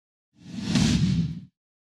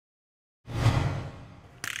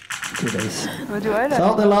2 days.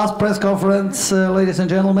 So the last press conference, ladies and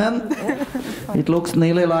gentlemen. It looks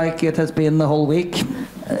nearly like it has been the whole week,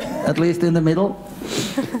 at least in the middle.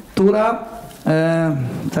 Tora,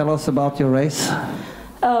 tell us about your race.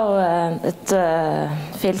 Oh, it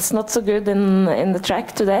feels not so good in the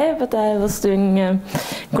track today, but I was doing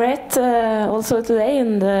great also today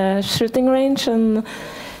in the shooting range, and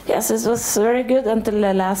yes, it was very good until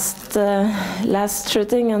the last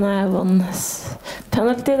shooting, and I won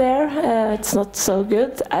penalty there. It's not so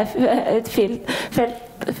good. It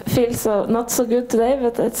feels so not so good today,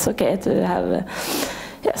 but it's okay to have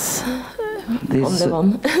yes, only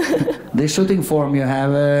one. This shooting form you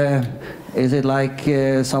have. Is it like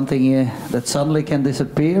something that suddenly can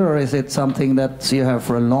disappear, or is it something that you have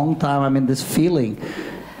for a long time? I mean, this feeling,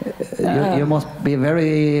 you must be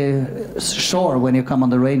very sure when you come on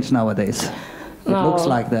the range nowadays. It looks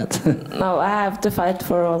like that. No, I have to fight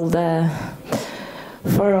for all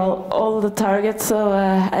the targets, so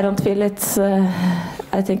I don't feel it's.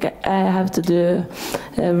 I think I have to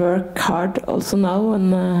work hard also now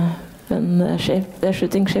when the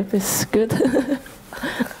shooting shape is good.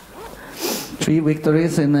 3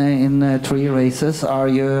 victories in 3 races. Are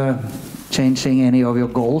you changing any of your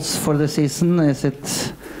goals for the season? Is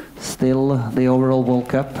it still the overall World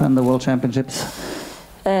Cup and the World Championships?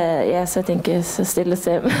 Yes, I think it's still the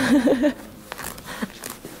same.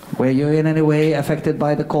 Were you in any way affected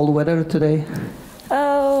by the cold weather today?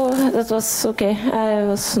 Oh, that was okay. I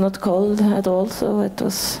was not cold at all, so it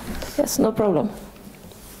was, yes, no problem.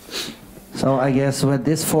 So I guess with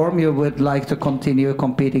this form you would like to continue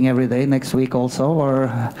competing every day next week also, or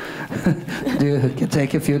do you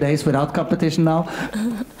take a few days without competition now?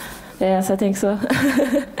 Yes, I think so.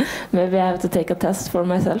 Maybe I have to take a test for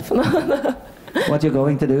myself. What are you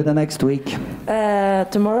going to do the next week?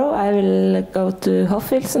 Tomorrow I will go to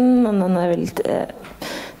Ostersund, and then I will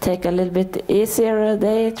take a little bit easier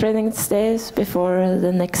training days before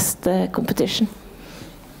the next competition.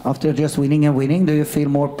 After just winning and winning, do you feel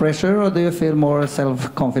more pressure, or do you feel more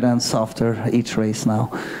self-confidence after each race now?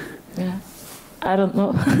 Yeah, I don't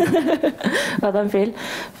know what I feel,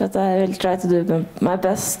 but I will try to do my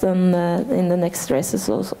best and in the next races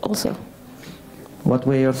also. What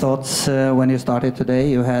were your thoughts when you started today?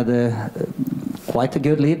 You had quite a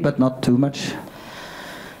good lead, but not too much.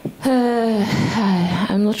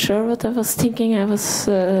 I'm not sure what I was thinking. I was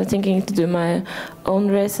thinking to do my own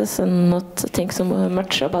races and not think so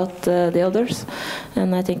much about the others,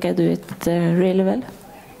 and I think I do it really well.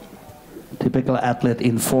 Typical athlete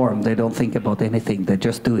in form, they don't think about anything, they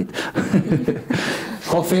just do it.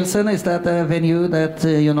 Ostersund, is that a venue that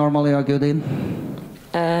you normally are good in?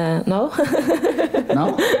 No.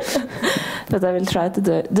 No? But I will try to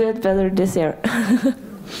do it better this year.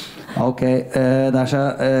 Okay,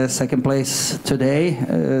 Dasha, second place today.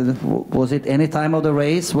 Was it any time of the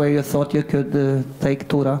race where you thought you could take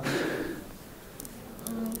Tora?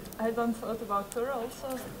 I don't thought about Tora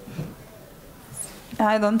also.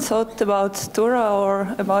 I don't thought about Tora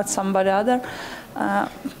or about somebody other.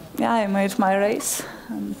 Yeah, I made my race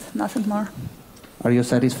and nothing more. Are you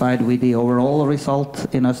satisfied with the overall result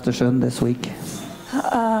in Ostersund this week?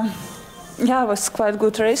 Yeah, it was quite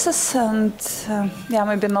good races, and yeah,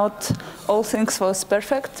 maybe not all things was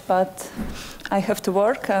perfect, but I have to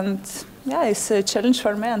work, and yeah, it's a challenge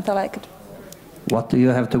for me, and I like it. What do you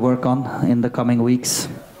have to work on in the coming weeks?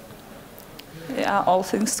 Yeah, all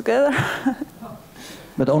things together.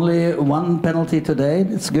 But only 1 penalty today.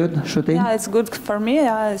 It's good shooting. Yeah, it's good for me.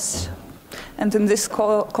 Yeah, and in this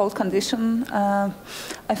cold condition,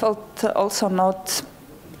 I felt also not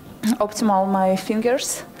optimal my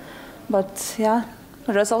fingers. But yeah,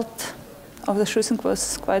 the result of the shooting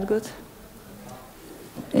was quite good.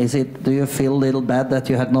 Do you feel a little bad that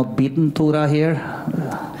you had not beaten Tora here?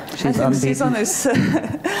 She's unbeaten. The season is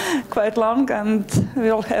quite long, and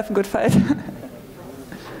we'll have a good fight.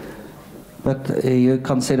 But you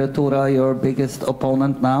consider Tora your biggest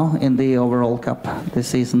opponent now in the overall cup this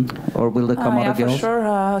season, or will there come other girls? Yeah, for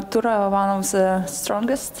sure. Tora one of the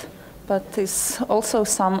strongest, but there's also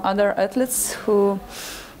some other athletes who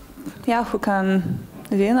can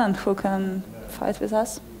win and who can fight with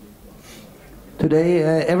us. Today,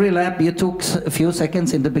 every lap you took a few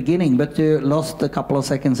seconds in the beginning, but you lost a couple of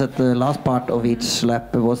seconds at the last part of each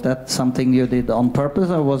lap. Was that something you did on purpose,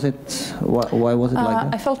 or was it? Why was it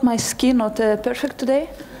like that? I felt my skin not perfect today.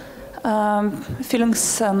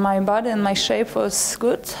 Feelings on my body and my shape was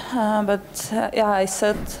good, but yeah, I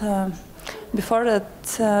said before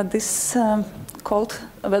that this cold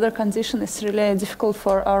weather condition is really difficult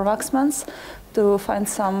for our waxmen to find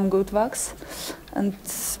some good wax, and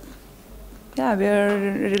yeah, we are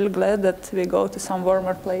really glad that we go to some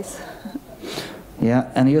warmer place.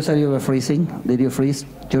 Yeah, and you said you were freezing. Did you freeze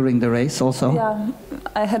during the race also? Yeah,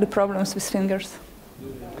 I had problems with fingers.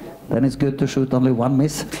 Then it's good to shoot only one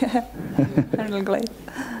miss. I'm really glad.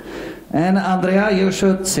 And Andrea, you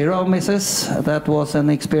shot 0 misses. That was an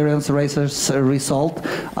experienced racer's result.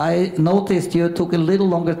 I noticed you took a little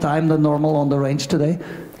longer time than normal on the range today.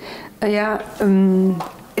 Yeah,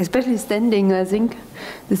 especially standing, I think.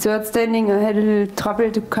 The third standing, I had a little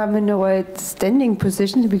trouble to come in the right standing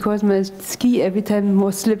position because my ski every time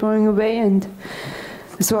was slipping away, and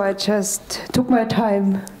so I just took my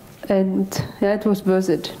time, and yeah, it was worth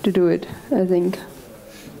it to do it, I think.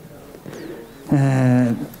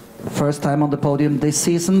 First time on the podium this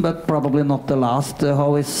season, but probably not the last.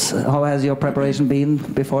 How has your preparation been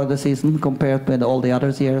before the season compared with all the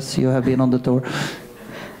other years you have been on the tour?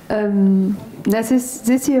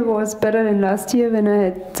 This year was better than last year when I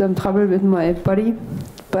had some trouble with my body,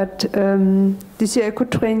 but this year I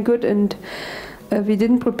could train good, and we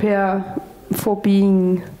didn't prepare for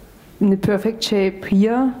being in the perfect shape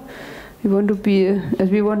here. We want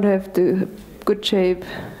to have the good shape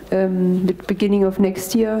the beginning of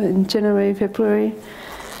next year in January, February.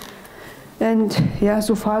 And yeah,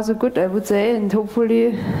 so far so good, I would say, and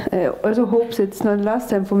hopefully I also hope it's not the last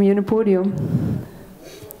time for me on a podium.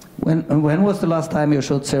 When was the last time you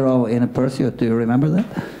shot 0 in a pursuit? Do you remember that?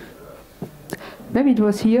 Maybe it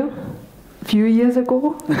was here, a few years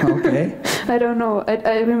ago. Okay. I don't know.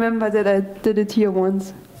 I remember that I did it here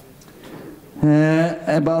once.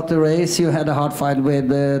 About the race, you had a hard fight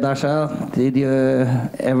with Dasha. Did you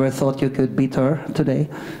ever thought you could beat her today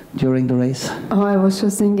during the race? Oh, I was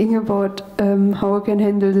just thinking about how I can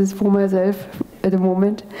handle this for myself at the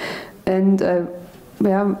moment, and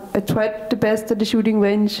yeah, I tried the best at the shooting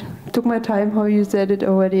range. Took my time, how you said it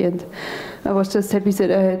already, and I was just happy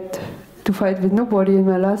that I had to fight with nobody in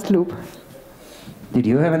my last loop. Did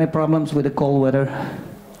you have any problems with the cold weather?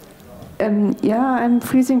 Yeah, I'm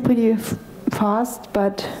freezing pretty fast,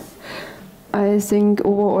 but I think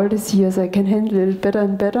over all these years I can handle it better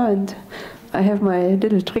and better, and I have my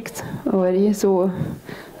little tricks already, so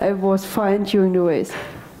I was fine during the race.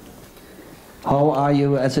 How are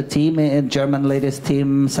you as a team, a German ladies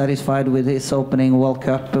team, satisfied with this opening World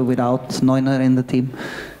Cup without Neuner in the team?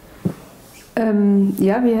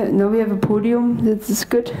 Yeah, now we have a podium. That is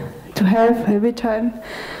good to have every time,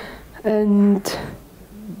 and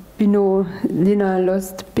we know Lena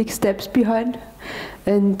lost big steps behind,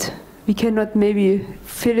 and we cannot maybe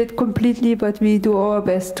fill it completely, but we do our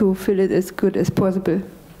best to fill it as good as possible.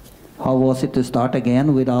 How was it to start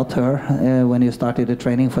again without her when you started the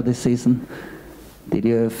training for this season? Did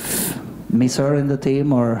you miss her in the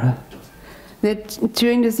team, or?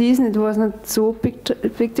 During the season it was not so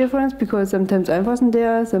big difference, because sometimes I wasn't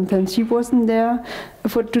there, sometimes she wasn't there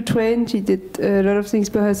to train. She did a lot of things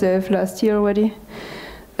by herself last year already.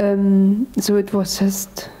 So it was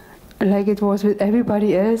just like it was with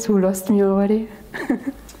everybody else who lost me already.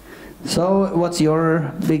 So what's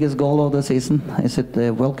your biggest goal of the season? Is it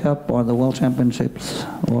the World Cup or the World Championships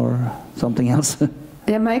or something else?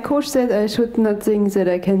 Yeah, my coach said I should not think that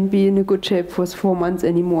I can be in a good shape for 4 months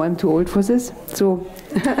anymore. I'm too old for this. So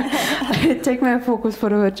I take my focus for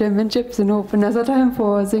the World Championships and hope another time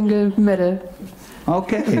for a single medal.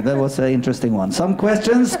 Okay, that was an interesting one. Some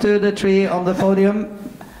questions to the three on the podium?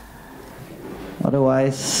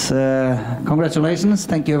 Otherwise, congratulations.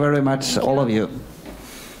 Thank you very much, all of you.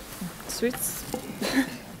 Sweet.